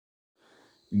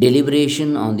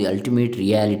Deliberation on the Ultimate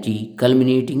Reality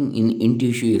Culminating in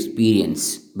Intuitive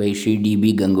Experience by Sri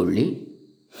D.B.GangoLLi,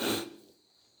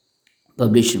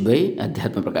 published by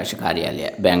Adhyatma Prakasha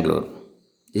Karyalaya, Bangalore.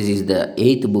 This is the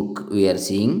eighth book we are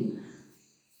seeing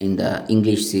in the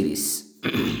English series.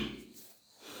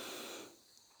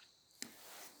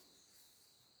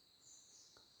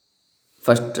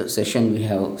 First session we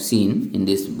have seen in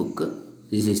this book.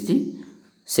 This is the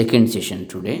second session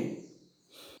today.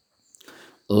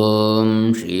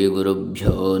 Om Shri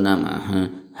Gurubhyo Namaha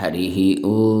Harihi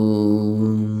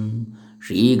Om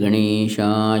Shri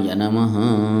Ganeshaya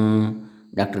Namaha.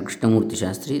 Dr. Krishnamurti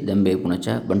Shastri, Dambe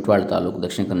Punacha, Bantwal Taluk,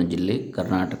 Dakshin Kannada Jille,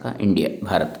 Karnataka, India,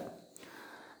 Bharat.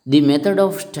 The method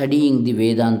of studying the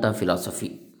Vedanta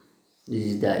philosophy. This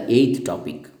is the eighth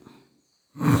topic.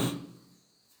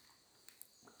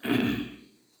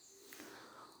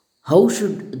 How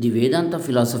should the Vedanta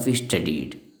philosophy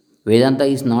studied? Vedanta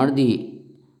is not the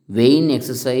vain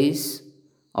exercise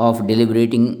of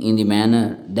deliberating in the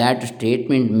manner that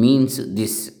statement means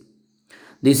this.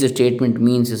 This statement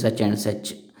means such and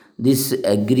such. This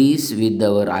agrees with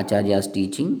our Acharya's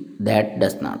teaching. That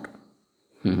does not.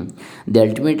 The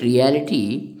ultimate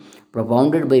reality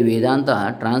propounded by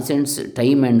Vedanta transcends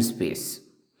time and space.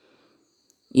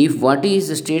 If what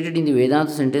is stated in the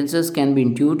Vedanta sentences can be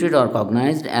intuited or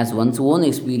cognized as one's own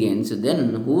experience,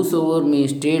 then whosoever may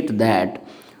state that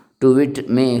to wit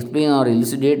may explain or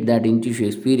elucidate that intuitive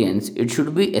experience, it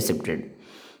should be accepted.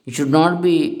 It should not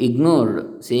be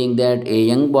ignored, saying that a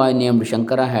young boy named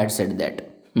Shankara had said that.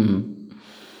 Yukta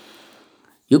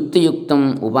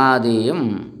yuktam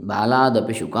upadeyam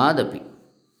baladapi shukadapi.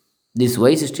 This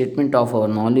wise statement of our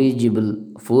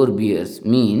knowledgeable forebears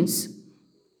means,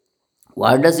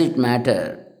 what does it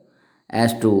matter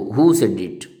as to who said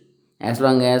it, as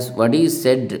long as what is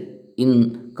said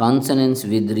in consonance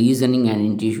with reasoning and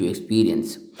intuitive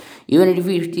experience? Even if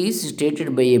it is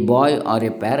stated by a boy or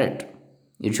a parrot,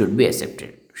 it should be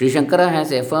accepted. Sri Shankara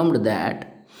has affirmed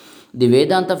that the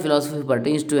Vedanta philosophy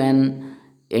pertains to an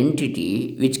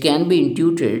entity which can be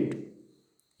intuited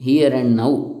here and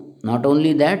now. Not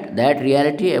only that, that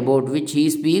reality about which he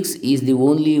speaks is the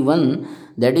only one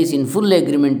that is in full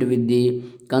agreement with the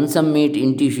consummate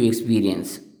intuitive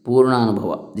experience, Purna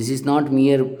Anubhava. This is not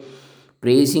mere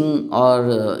praising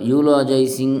or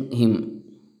eulogizing him,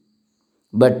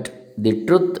 but the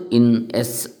truth in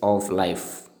S of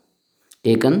life,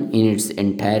 taken in its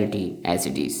entirety as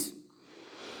it is.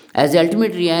 As the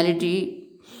ultimate reality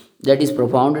that is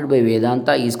propounded by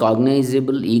Vedanta is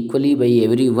cognizable equally by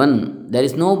everyone, there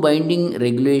is no binding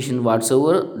regulation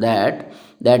whatsoever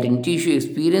that intuitive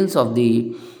experience of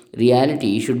the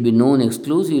reality should be known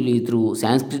exclusively through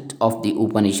Sanskrit of the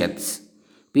Upanishads.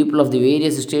 People of the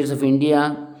various states of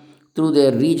India, through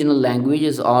their regional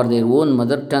languages or their own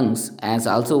mother tongues, as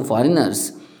also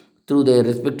foreigners, through their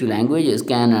respective languages,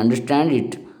 can understand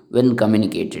it when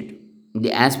communicated.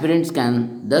 The aspirants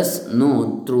can thus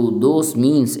know through those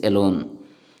means alone.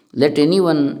 Let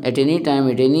anyone at any time,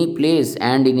 at any place,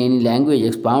 and in any language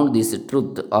expound this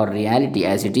truth or reality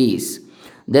as it is.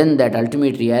 Then that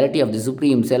ultimate reality of the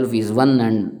Supreme Self is one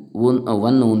and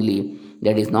one only,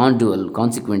 that is non dual.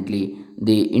 Consequently,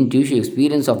 the intuitive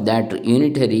experience of that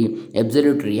unitary,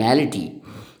 absolute reality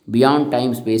beyond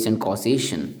time, space, and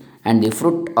causation, and the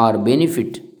fruit or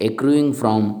benefit accruing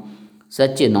from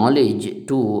such a knowledge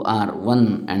too are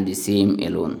one and the same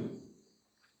alone.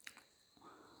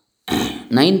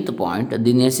 Ninth point,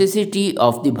 the necessity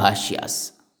of the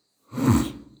bhashyas.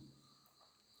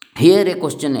 Here a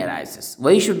question arises.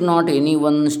 Why should not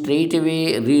anyone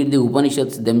straightaway read the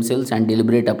Upanishads themselves and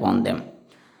deliberate upon them?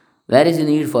 Where is the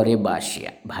need for a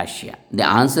bhashya? The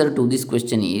answer to this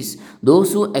question is,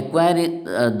 those who acquire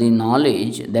the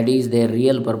knowledge, that is their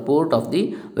real purport of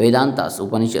the Vedantas,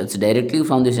 Upanishads, directly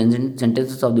from the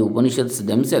sentences of the Upanishads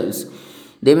themselves,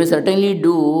 they may certainly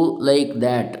do like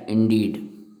that indeed.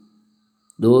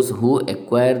 Those who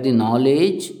acquire the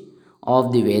knowledge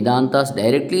of the Vedantas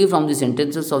directly from the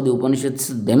sentences of the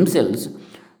Upanishads themselves,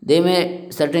 they may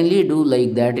certainly do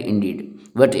like that indeed.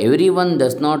 But everyone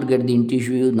does not get the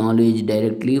intuitive knowledge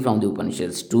directly from the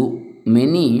Upanishads. To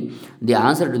many, the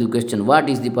answer to the question, what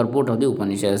is the purport of the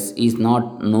Upanishads, is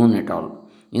not known at all.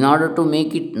 In order to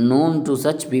make it known to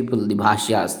such people, the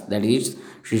bhashyas, that is,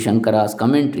 Sri Shankara's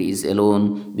commentaries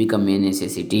alone, become a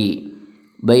necessity.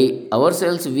 By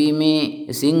ourselves, we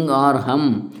may sing or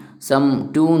hum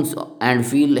some tunes and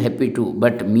feel happy too,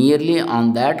 but merely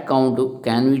on that count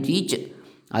can we teach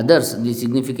others the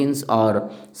significance or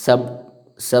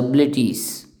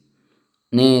subtleties,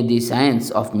 nay, the science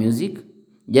of music.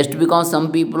 Just because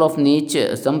some people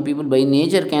by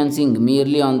nature can sing,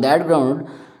 merely on that ground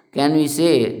can we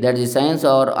say that the science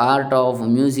or art of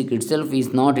music itself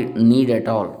is not need at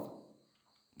all?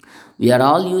 We are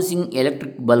all using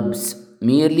electric bulbs.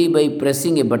 Merely by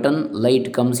pressing a button,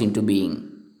 light comes into being.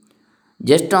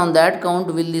 Just on that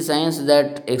count, will the science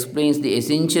that explains the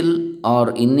essential or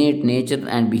innate nature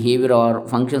and behavior or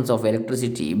functions of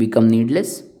electricity become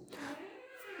needless?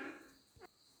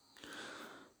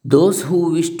 Those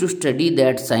who wish to study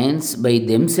that science by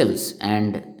themselves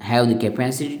and have the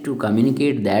capacity to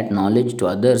communicate that knowledge to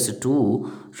others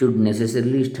too should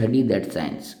necessarily study that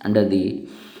science under the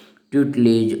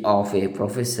tutelage of a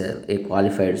professor, a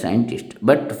qualified scientist.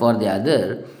 But for the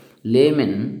other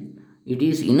laymen, it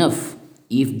is enough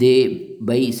if they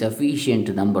buy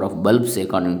sufficient number of bulbs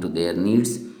according to their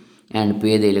needs and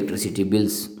pay the electricity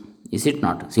bills. Is it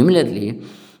not? Similarly,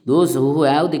 those who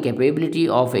have the capability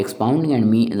of expounding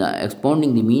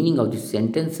the meaning of the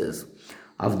sentences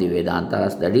of the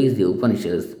Vedantas, that is the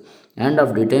Upanishads, and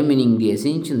of determining the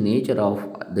essential nature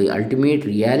of the ultimate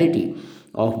reality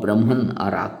of Brahman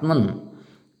or Atman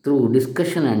through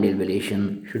discussion and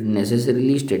revelation, should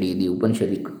necessarily study the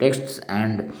Upanishadic texts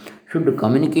and should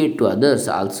communicate to others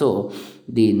also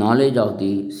the knowledge of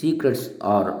the secrets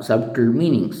or subtle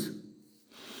meanings.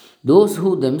 Those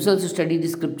who themselves study the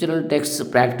scriptural texts,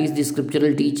 practice the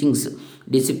scriptural teachings,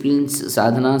 disciplines,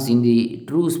 sadhanas in the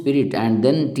true spirit, and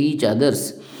then teach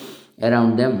others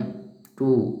around them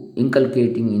to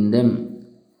inculcating in them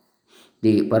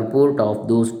the purport of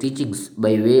those teachings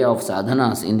by way of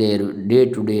sadhanas in their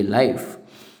day to day life.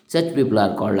 Such people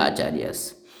are called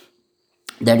acharyas,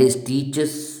 that is,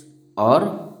 teachers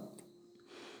or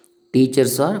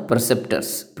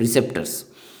preceptors.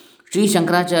 Sri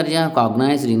Shankaracharya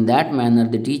cognized in that manner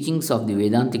the teachings of the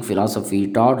Vedantic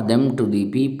philosophy, taught them to the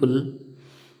people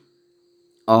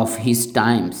of his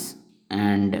times,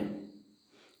 and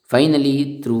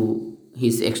finally, through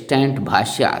his extant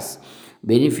bhashyas,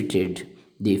 benefited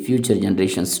the future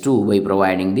generations too by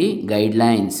providing the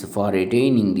guidelines for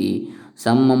attaining the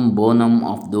summum bonum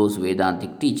of those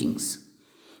Vedantic teachings.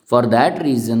 For that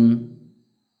reason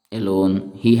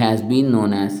alone, he has been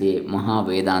known as a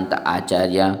Mahavedanta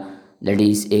Acharya, that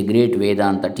is, a great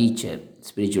Vedanta teacher,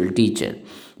 spiritual teacher.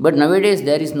 But nowadays,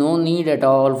 there is no need at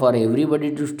all for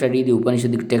everybody to study the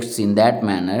Upanishadic texts in that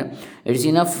manner. It is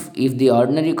enough if the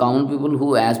ordinary common people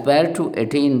who aspire to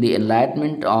attain the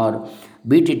enlightenment or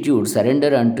beatitude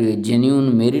surrender unto a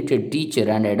genuine merited teacher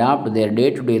and adopt their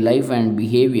day to day life and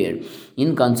behavior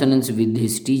in consonance with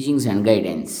his teachings and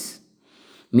guidance.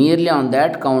 Merely on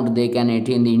that count, they can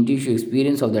attain the intuitive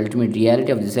experience of the ultimate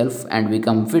reality of the self and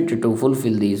become fit to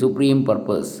fulfill the supreme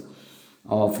purpose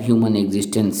of human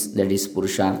existence, that is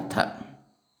Purushartha.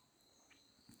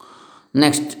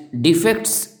 Next,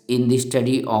 defects in the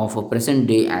study of present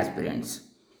day aspirants.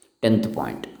 10th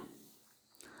point.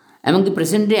 Among the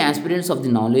present day aspirants of the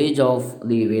knowledge of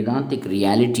the Vedantic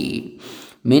reality,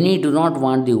 many do not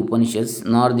want the Upanishads,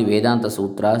 nor the Vedanta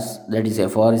Sutras, that is,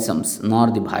 aphorisms,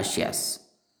 nor the Bhashyas.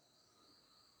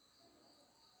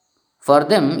 For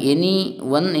them, any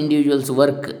one individual's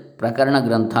work, Prakarana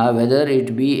Grantha, whether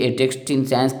it be a text in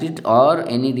Sanskrit or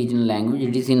any regional language,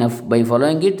 it is enough. By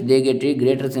following it, they get a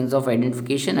greater sense of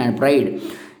identification and pride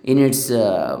in its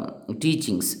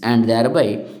teachings, and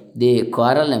thereby they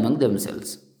quarrel among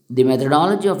themselves. The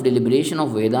methodology of deliberation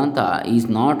of Vedanta is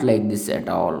not like this at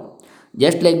all.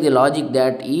 Just like the logic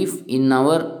that if in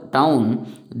our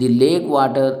town the lake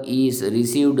water is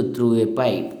received through a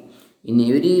pipe, in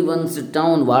everyone's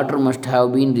town water must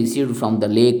have been received from the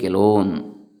lake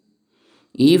alone.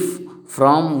 If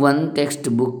from one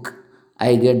textbook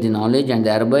I get the knowledge, and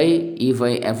thereby if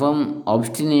I affirm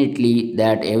obstinately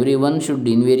that everyone should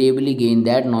invariably gain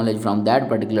that knowledge from that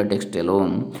particular text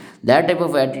alone, that type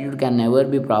of attitude can never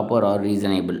be proper or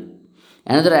reasonable.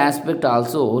 Another aspect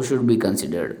also should be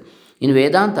considered. In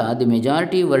Vedanta, the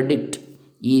majority verdict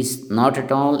is not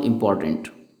at all important.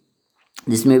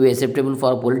 This may be acceptable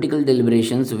for political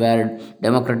deliberations where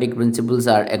democratic principles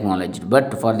are acknowledged,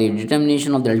 but for the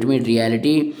determination of the ultimate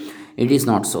reality, it is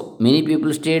not so. Many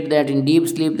people state that in deep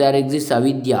sleep there exists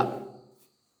avidya,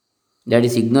 that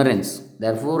is ignorance.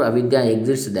 Therefore, avidya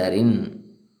exists therein.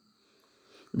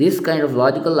 This kind of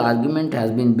logical argument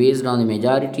has been based on the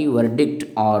majority verdict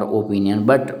or opinion,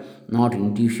 but not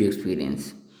intuitive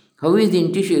experience. How is the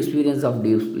intuitive experience of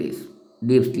deep sleep?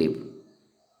 Deep sleep.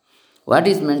 What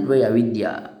is meant by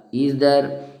avidya? Is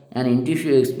there an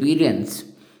intuitive experience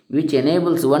which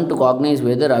enables one to cognize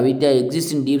whether avidya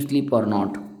exists in deep sleep or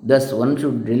not? Thus, one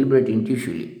should deliberate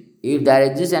intuitively. If there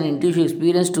exists an intuitive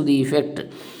experience to the effect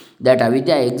that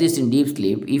avidya exists in deep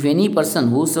sleep, if any person,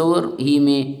 whosoever he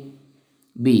may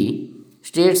be,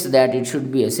 states that it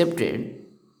should be accepted,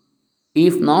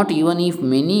 If not, even if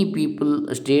many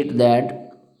people state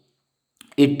that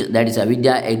it, that is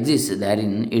avidya, exists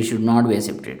therein, it should not be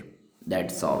accepted.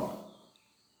 That's all.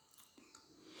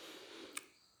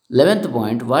 11th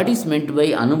point, what is meant by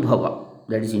anubhava,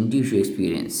 that is intuitive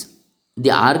experience?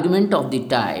 The argument of the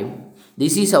type,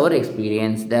 this is our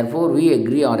experience, therefore we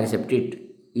agree or accept it,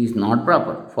 is not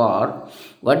proper. For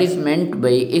what is meant by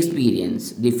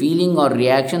experience, the feeling or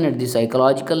reaction at the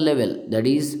psychological level, that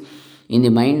is in the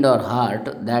mind or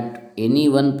heart, that any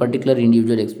one particular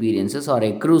individual experiences or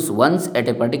accrues once at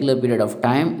a particular period of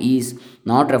time, is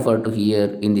not referred to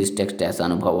here in this text as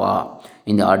anubhava,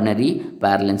 in the ordinary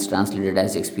parlance translated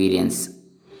as experience.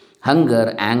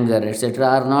 Hunger, anger, etc.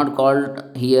 are not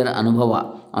called here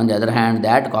anubhava. On the other hand,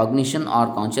 that cognition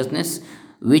or consciousness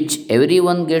which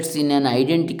everyone gets in an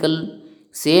identical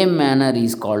same manner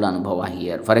is called anubhava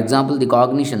here. For example, the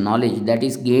cognition, knowledge that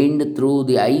is gained through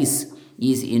the eyes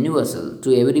is universal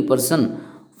to every person.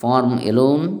 Form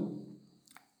alone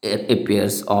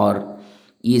appears or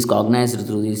is cognized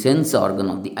through the sense organ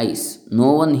of the eyes.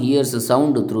 No one hears a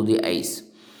sound through the eyes.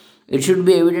 It should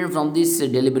be evident from this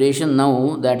deliberation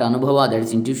now that anubhava, that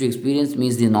is intuitive experience,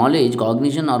 means the knowledge,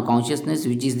 cognition, or consciousness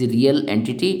which is the real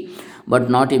entity, but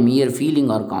not a mere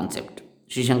feeling or concept.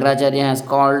 Sri Shankaracharya has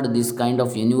called this kind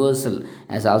of universal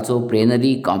as also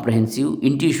plenary, comprehensive,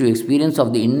 intuitive experience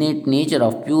of the innate nature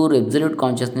of pure absolute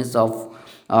consciousness of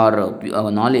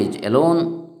or knowledge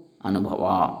alone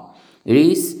anubhava. It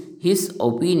is his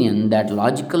opinion that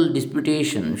logical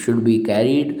disputation should be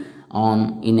carried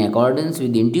on in accordance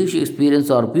with the intuitive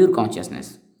experience or pure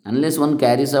consciousness. Unless one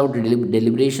carries out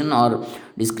deliberation or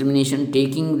discrimination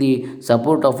taking the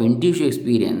support of intuitive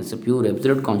experience, pure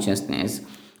absolute consciousness,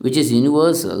 which is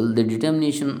universal, the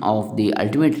determination of the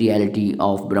ultimate reality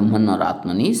of Brahman or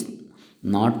Atman is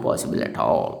not possible at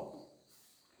all.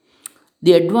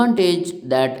 The advantage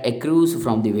that accrues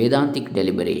from the Vedantic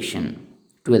deliberation.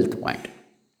 12th point.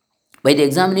 By the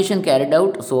examination carried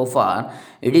out so far,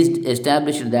 it is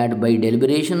established that by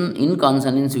deliberation in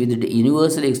consonance with the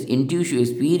universal intuitive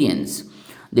experience,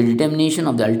 the determination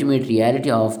of the ultimate reality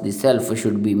of the self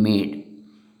should be made.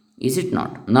 Is it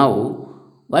not? Now,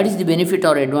 what is the benefit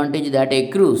or advantage that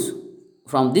accrues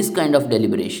from this kind of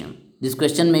deliberation? This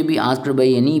question may be asked by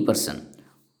any person.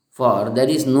 For there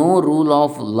is no rule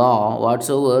of law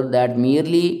whatsoever that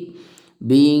merely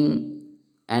being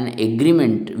an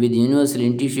agreement with universal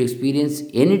intuitive experience,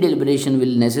 any deliberation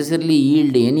will necessarily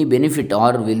yield any benefit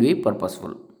or will be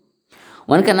purposeful.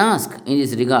 One can ask in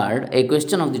this regard a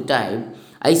question of the type,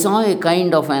 I saw a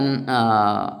kind of an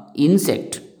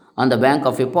insect on the bank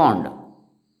of a pond.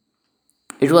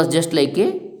 It was just like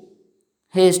a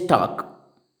haystack.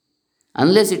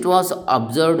 Unless it was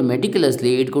observed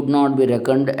meticulously, it could not be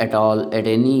reckoned at all at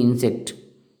any insect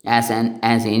as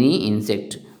any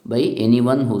insect by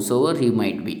anyone whosoever he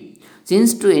might be.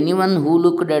 Since to anyone who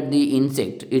looked at the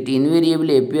insect it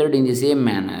invariably appeared in the same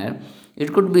manner,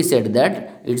 it could be said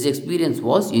that its experience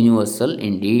was universal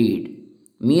indeed.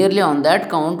 Merely on that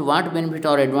count, what benefit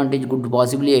or advantage could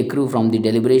possibly accrue from the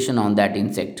deliberation on that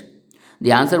insect?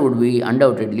 The answer would be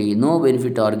undoubtedly no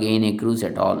benefit or gain accrues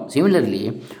at all.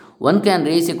 Similarly, one can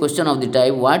raise a question of the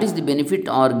type, what is the benefit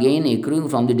or gain accruing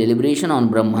from the deliberation on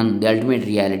Brahman, the ultimate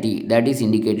reality, that is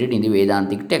indicated in the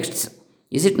Vedantic texts?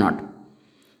 Is it not?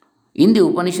 In the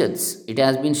Upanishads, it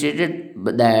has been stated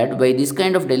that by this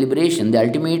kind of deliberation, the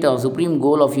ultimate or supreme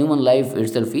goal of human life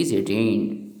itself is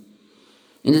attained.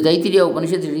 In the Taittiriya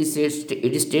Upanishad,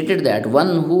 it is stated that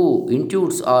one who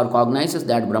intuits or cognizes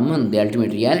that Brahman, the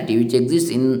ultimate reality, which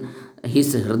exists in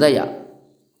his hridaya,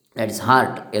 that is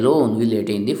heart, alone will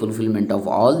attain the fulfillment of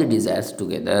all the desires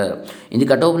together. In the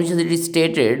Kathopanishad, it is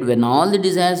stated when all the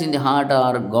desires in the heart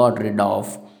are got rid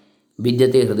of,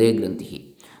 vidyate hridaya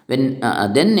grantihi. When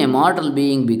then a mortal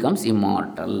being becomes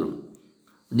immortal.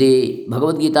 The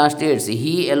Bhagavad Gita states,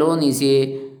 he alone is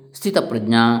a Sthita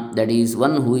Prajna, that is,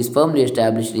 one who is firmly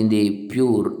established in the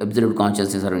pure absolute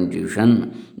consciousness or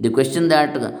intuition. The question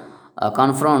that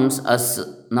confronts us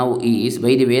now is,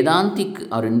 by the Vedantic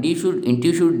or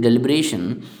intuitive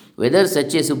deliberation, whether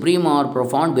such a supreme or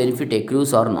profound benefit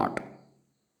accrues or not.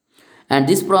 And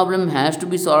this problem has to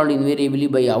be solved invariably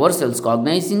by ourselves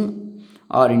cognizing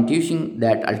or intuiting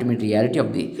that ultimate reality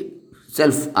of the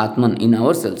self, Atman, in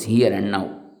ourselves here and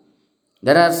now.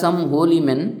 There are some holy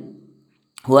men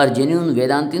who are genuine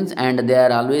Vedantins and they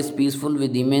are always peaceful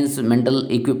with immense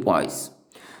mental equipoise.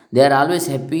 They are always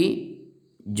happy,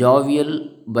 jovial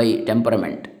by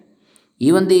temperament.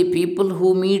 Even the people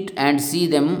who meet and see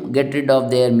them get rid of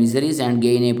their miseries and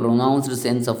gain a pronounced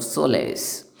sense of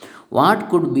solace. What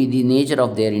could be the nature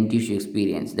of their intuitive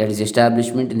experience, that is,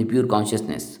 establishment in the pure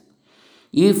consciousness?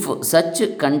 If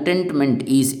such contentment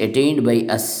is attained by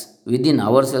us within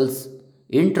ourselves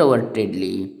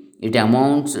introvertedly, it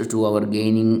amounts to our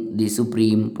gaining the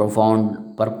supreme,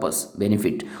 profound purpose,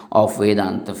 benefit of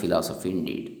Vedanta philosophy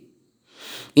indeed.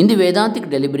 In the Vedantic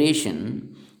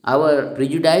deliberation, our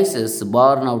prejudices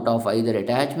born out of either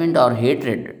attachment or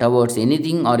hatred towards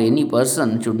anything or any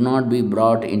person should not be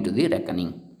brought into the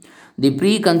reckoning. The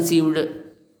preconceived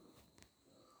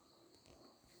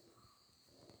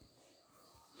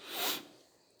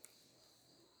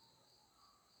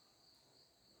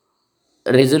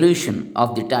resolution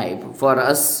of the type for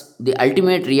us the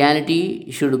ultimate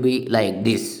reality should be like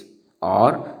this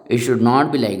or it should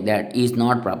not be like that is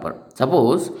not proper.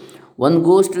 Suppose one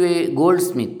goes to a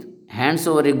goldsmith, hands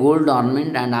over a gold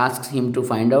ornament and asks him to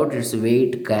find out its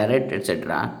weight, carat,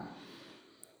 etc.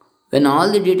 When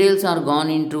all the details are gone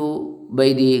into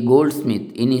by the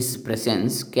goldsmith in his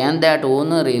presence, can that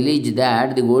owner allege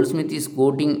that the goldsmith is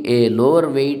quoting a lower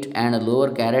weight and a lower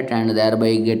carat and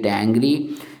thereby get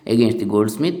angry against the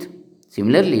goldsmith?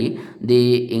 Similarly,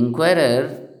 the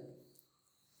inquirer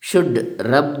should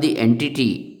rub the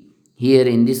entity, here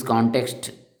in this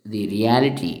context the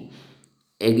reality,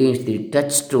 against the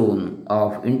touchstone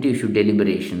of intuitive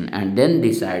deliberation and then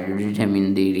decide to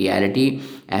determine the reality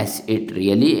as it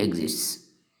really exists.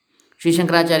 Sri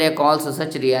Shankaracharya calls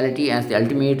such reality as the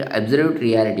ultimate absolute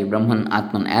reality, Brahman,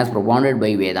 Atman, as propounded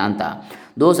by Vedanta.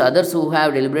 Those others who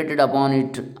have deliberated upon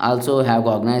it also have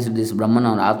cognized this Brahman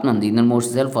or Atman, the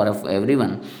innermost self of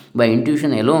everyone, by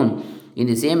intuition alone, in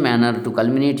the same manner to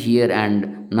culminate here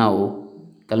and now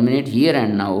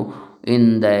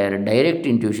in their direct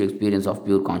intuitive experience of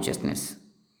pure consciousness.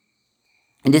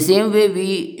 In the same way,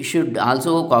 we should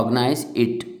also cognize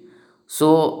it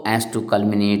so as to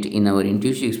culminate in our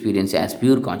intuitive experience as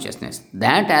pure consciousness.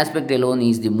 That aspect alone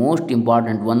is the most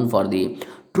important one for the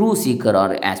true seeker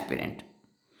or aspirant.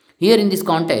 Here, in this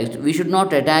context, we should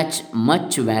not attach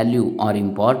much value or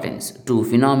importance to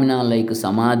phenomena like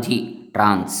samadhi,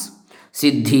 trance,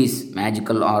 siddhis,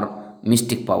 magical or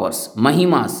mystic powers,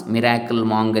 mahimas, miracle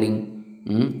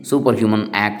mongering,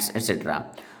 superhuman acts, etc.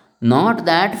 Not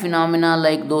that phenomena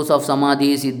like those of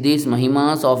samadhi, siddhis,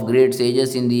 mahimas of great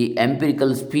sages in the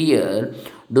empirical sphere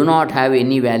do not have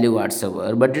any value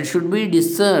whatsoever, but it should be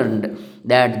discerned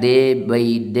that they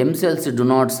by themselves do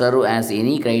not serve as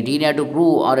any criteria to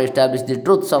prove or establish the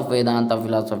truths of Vedanta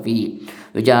philosophy,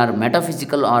 which are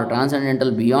metaphysical or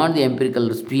transcendental beyond the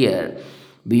empirical sphere,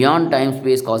 beyond time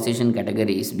space causation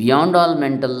categories, beyond all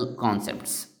mental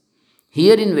concepts.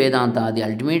 Here in Vedanta, the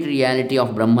ultimate reality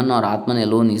of Brahman or Atman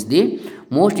alone is the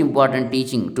most important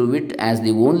teaching, to wit, as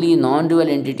the only non dual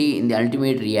entity in the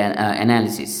ultimate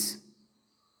analysis.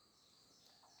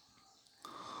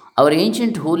 Our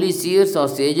ancient holy seers or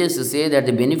sages say that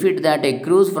the benefit that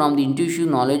accrues from the intuitive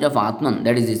knowledge of Atman,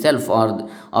 that is the self or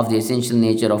of the essential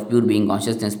nature of pure being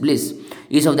consciousness bliss,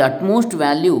 is of the utmost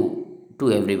value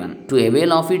to everyone. To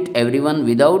avail of it, everyone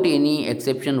without any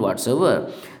exception whatsoever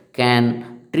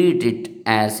can treat it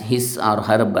as his or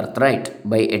her birthright.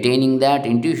 By attaining that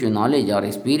intuitive knowledge or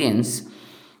experience,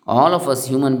 all of us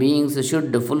human beings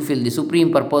should fulfill the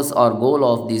supreme purpose or goal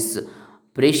of this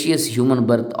precious human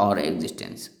birth or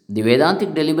existence. The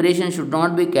Vedantic deliberation should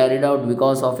not be carried out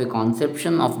because of a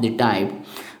conception of the type.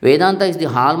 Vedanta is the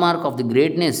hallmark of the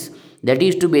greatness that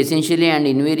is to be essentially and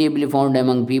invariably found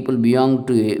among people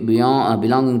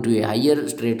belonging to a higher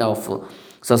strata of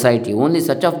society. Only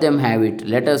such of them have it.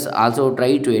 Let us also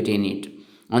try to attain it.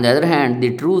 On the other hand,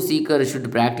 the true seeker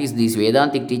should practice these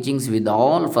Vedantic teachings with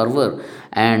all fervor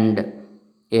and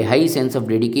a high sense of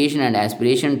dedication and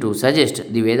aspiration. To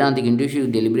suggest the Vedantic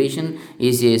intuitive deliberation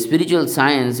is a spiritual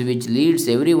science which leads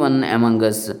everyone among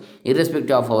us,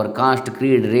 irrespective of our caste,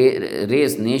 creed,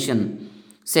 race, nation,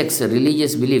 sex,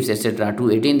 religious beliefs, etc., to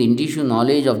attain the intuitive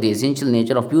knowledge of the essential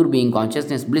nature of pure being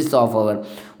consciousness, bliss of our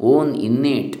own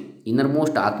innate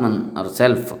innermost Atman or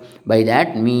self. By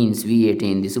that means, we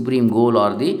attain the supreme goal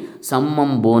or the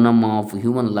summum bonum of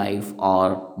human life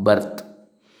or birth.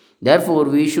 Therefore,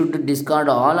 we should discard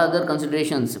all other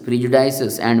considerations,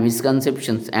 prejudices, and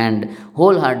misconceptions and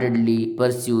wholeheartedly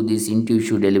pursue this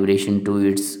intuitive deliberation to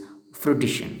its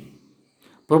fruition.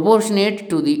 Proportionate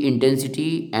to the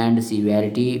intensity and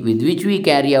severity with which we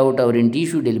carry out our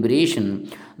intuitive deliberation,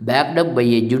 backed up by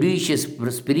a judicious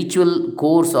spiritual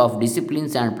course of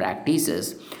disciplines and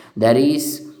practices, there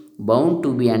is bound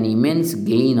to be an immense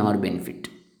gain or benefit.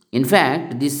 In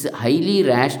fact, this highly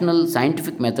rational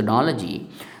scientific methodology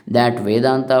that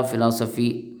Vedanta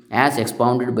philosophy, as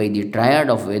expounded by the triad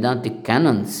of Vedantic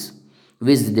canons,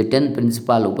 with the 10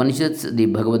 principal Upanishads, the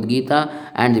Bhagavad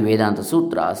Gita, and the Vedanta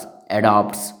Sutras,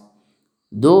 adopts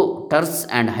though terse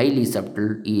and highly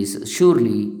subtle, is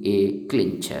surely a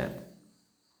clincher.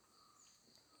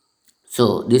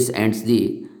 So, this ends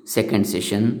the second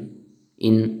session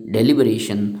in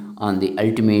deliberation on the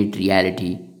ultimate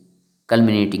reality,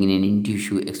 culminating in an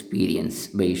intuitive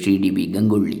experience by Sri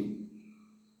D.B.GangoLLi.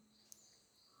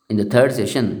 In the third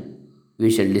session, we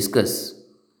shall discuss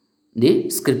the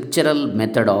scriptural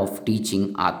method of teaching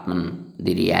Atman,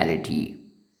 the reality.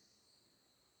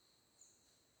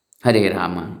 Hare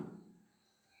Rama.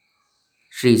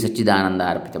 Shri Sachchidananda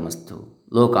ಅರ್ಪಿತಮಸ್ತು.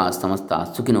 ಲೋಕಾ ಸಮಸ್ತ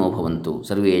ಸುಖಿನೋ ಭವಂತು.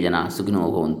 ಸರ್ವೇ ಜನ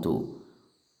ಸುಖಿನೋ ಭವಂತು.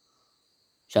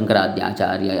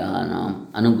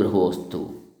 ಶಂಕರಾದ್ಯಾಚಾರ್ಯಾನಾಂ ಅನುಗ್ರಹೋಸ್ತು.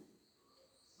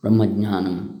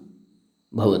 ಬ್ರಹ್ಮಜ್ಞಾನಂ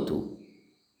ಭವತು.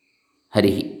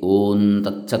 ಹರಿ ಓಂ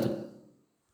ತತ್ಸತ್.